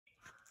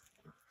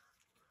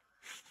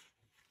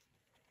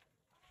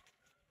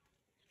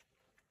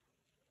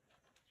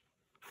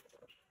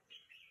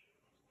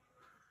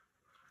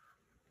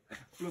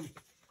Follow me.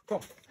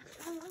 Come.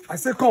 I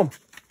say come.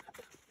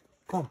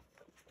 Come.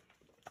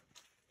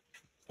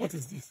 What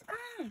is this?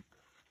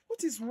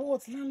 What is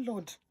what,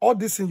 landlord? All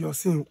this thing you're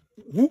seeing,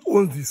 who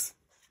owns this?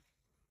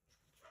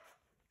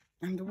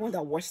 I'm the one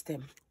that washed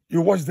them.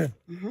 You wash them?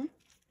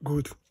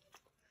 Good.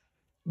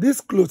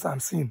 These clothes I'm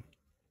seeing,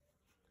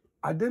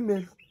 are they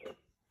male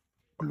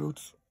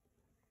clothes?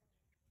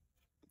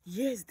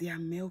 Yes, they are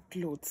male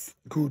clothes.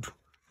 Good.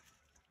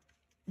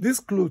 These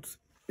clothes,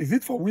 is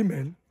it for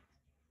women?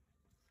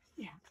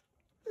 Yeah.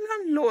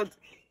 Landlord,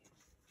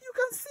 you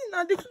can see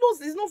now the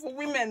clothes is not for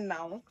women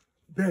now.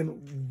 Then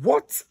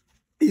what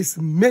is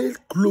male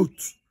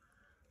clothes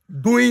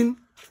doing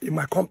in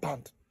my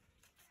compound?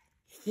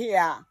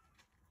 Yeah.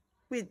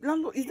 Wait,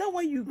 landlord, is that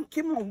why you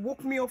came and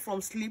woke me up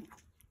from sleep?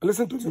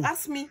 Listen to me.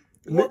 Ask me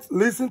what?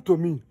 Listen to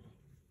me.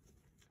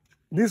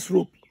 This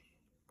rope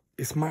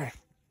is mine.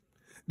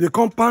 The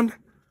compound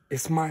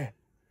is mine.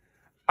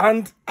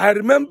 And I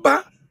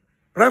remember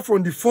right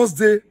from the first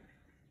day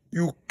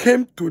you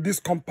came to this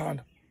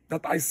compound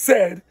that I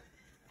said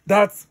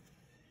that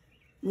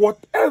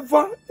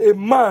whatever a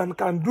man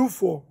can do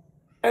for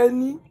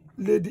any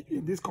lady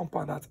in this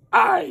compound, that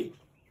I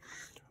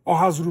or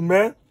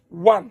Hazrume,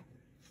 one,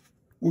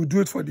 will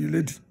do it for the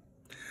lady.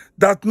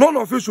 That none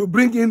of you should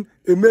bring in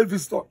a male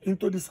visitor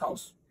into this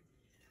house.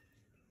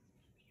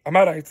 Am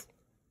I right?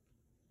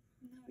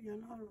 No,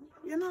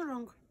 you're not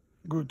wrong.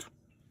 Good.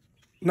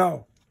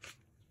 Now,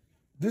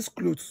 this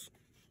clothes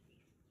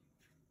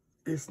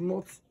is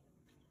not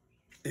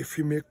a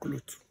female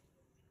cloth.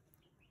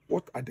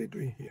 What are they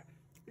doing here?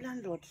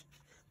 Landlord,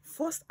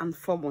 first and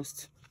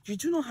foremost, you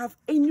do not have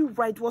any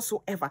right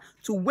whatsoever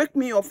to wake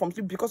me up from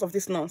sleep because of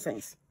this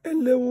nonsense.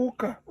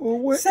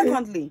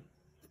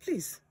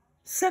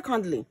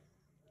 Secondly,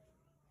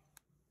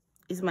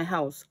 it's my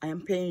house. I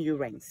am paying you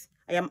rent.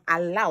 I am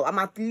allowed. I'm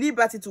at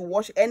liberty to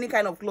wash any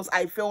kind of clothes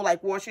I feel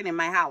like washing in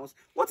my house.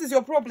 What is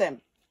your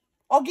problem?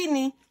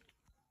 Ogini?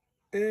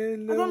 I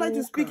don't like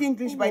to speak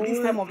English by this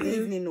time of the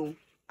evening, no.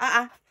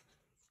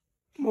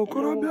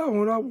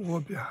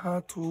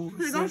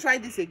 Please don't try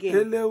this again.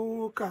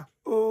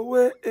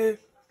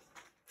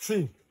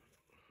 See,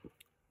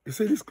 you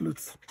see these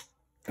clothes?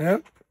 Eh?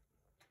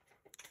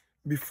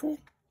 Before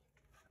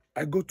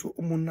I go to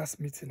Umuna's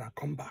meeting and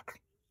come back,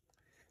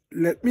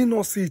 let me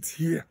not see it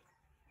here.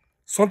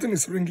 Something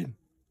is ringing.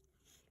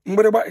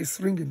 Mbereba is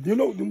ringing. Do you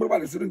know the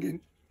Mbereba is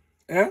ringing?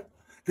 Eh?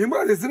 The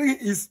Mbereba that is ringing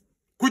is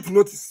quit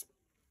notice.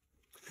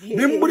 The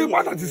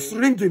Mbereba that is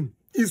ringing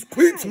is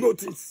quit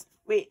notice.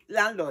 Wait,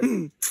 landlord,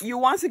 you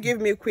want to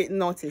give me quit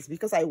notice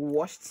because I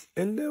washed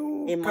a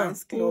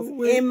man's clothes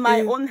in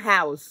my own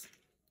house,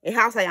 a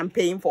house I am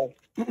paying for?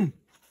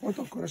 Point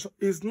of correction,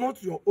 it's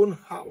not your own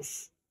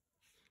house.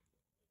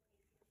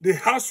 The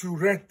house you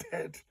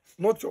rented,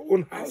 not your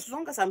own house. As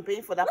long as I'm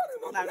paying for that,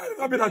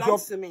 let it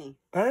belongs to me.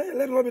 Let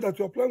it not be that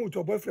you're playing with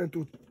your boyfriend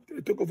to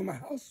take over my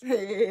house.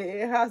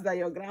 A house that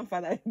your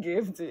grandfather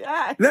gave to you.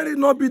 Let it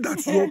not be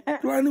that you're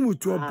planning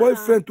with your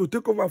boyfriend to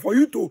take over, for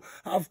you to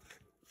have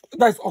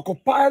that's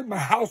occupied my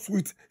house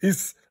with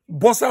his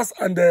boxers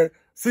and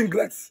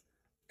singlets.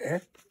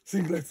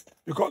 Singlets.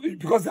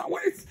 Because they are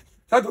white.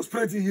 That was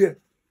plenty here.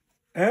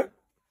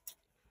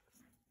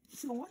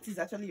 So what is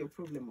actually your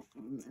problem?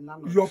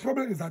 Your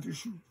problem is that you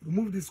should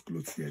remove these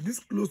clothes here. This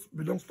clothes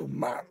belongs to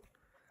man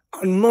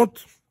and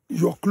not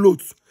your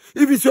clothes.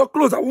 If it's your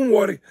clothes, I won't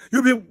worry.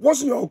 You'll be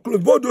washing your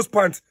clothes, both those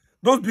pants,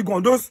 those big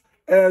ones, those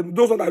ones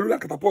that look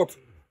like catapult,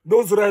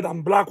 those red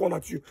and black ones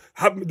that you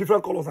have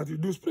different colors that you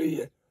do spray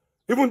here.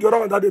 Even the other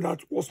one that day that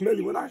was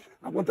smelly when I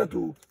wanted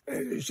to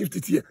shift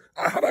it here.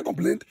 Have I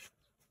complained?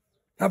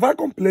 Have I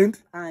complained?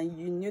 And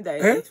you knew that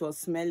it was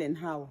smelling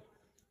how?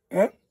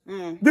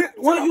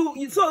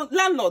 So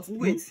landlord,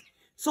 wait.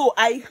 So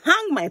I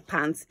hang my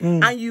pants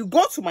and you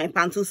go to my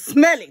pants to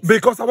smell it.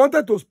 Because I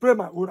wanted to spray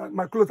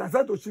my clothes. I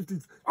said to shift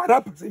it. And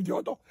that perceived the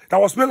other.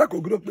 That was smelling like a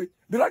good place.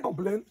 Did I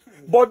complain?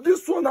 But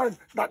this one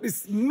that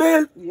is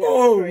smell,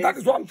 that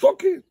is what I'm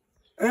talking.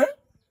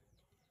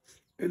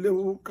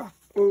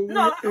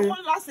 No,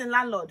 one last thing,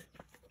 landlord.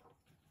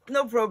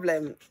 No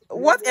problem.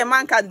 What a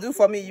man can do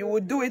for me, you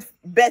will do it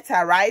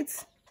better, right?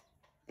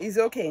 It's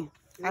okay.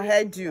 I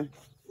heard you.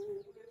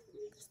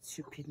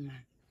 Stupid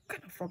man.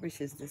 What kind of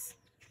rubbish is this?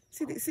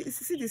 See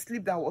the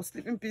sleep that was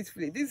sleeping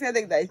peacefully. This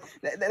headache that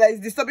is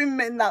disturbing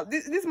men now.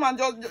 This man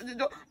just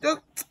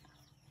don't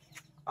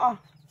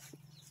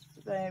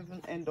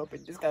even end up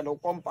in this kind of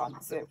compound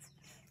itself.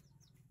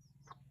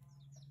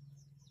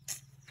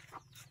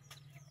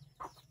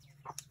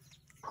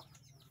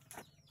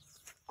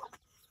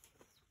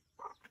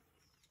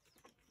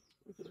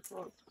 Look at the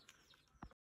front.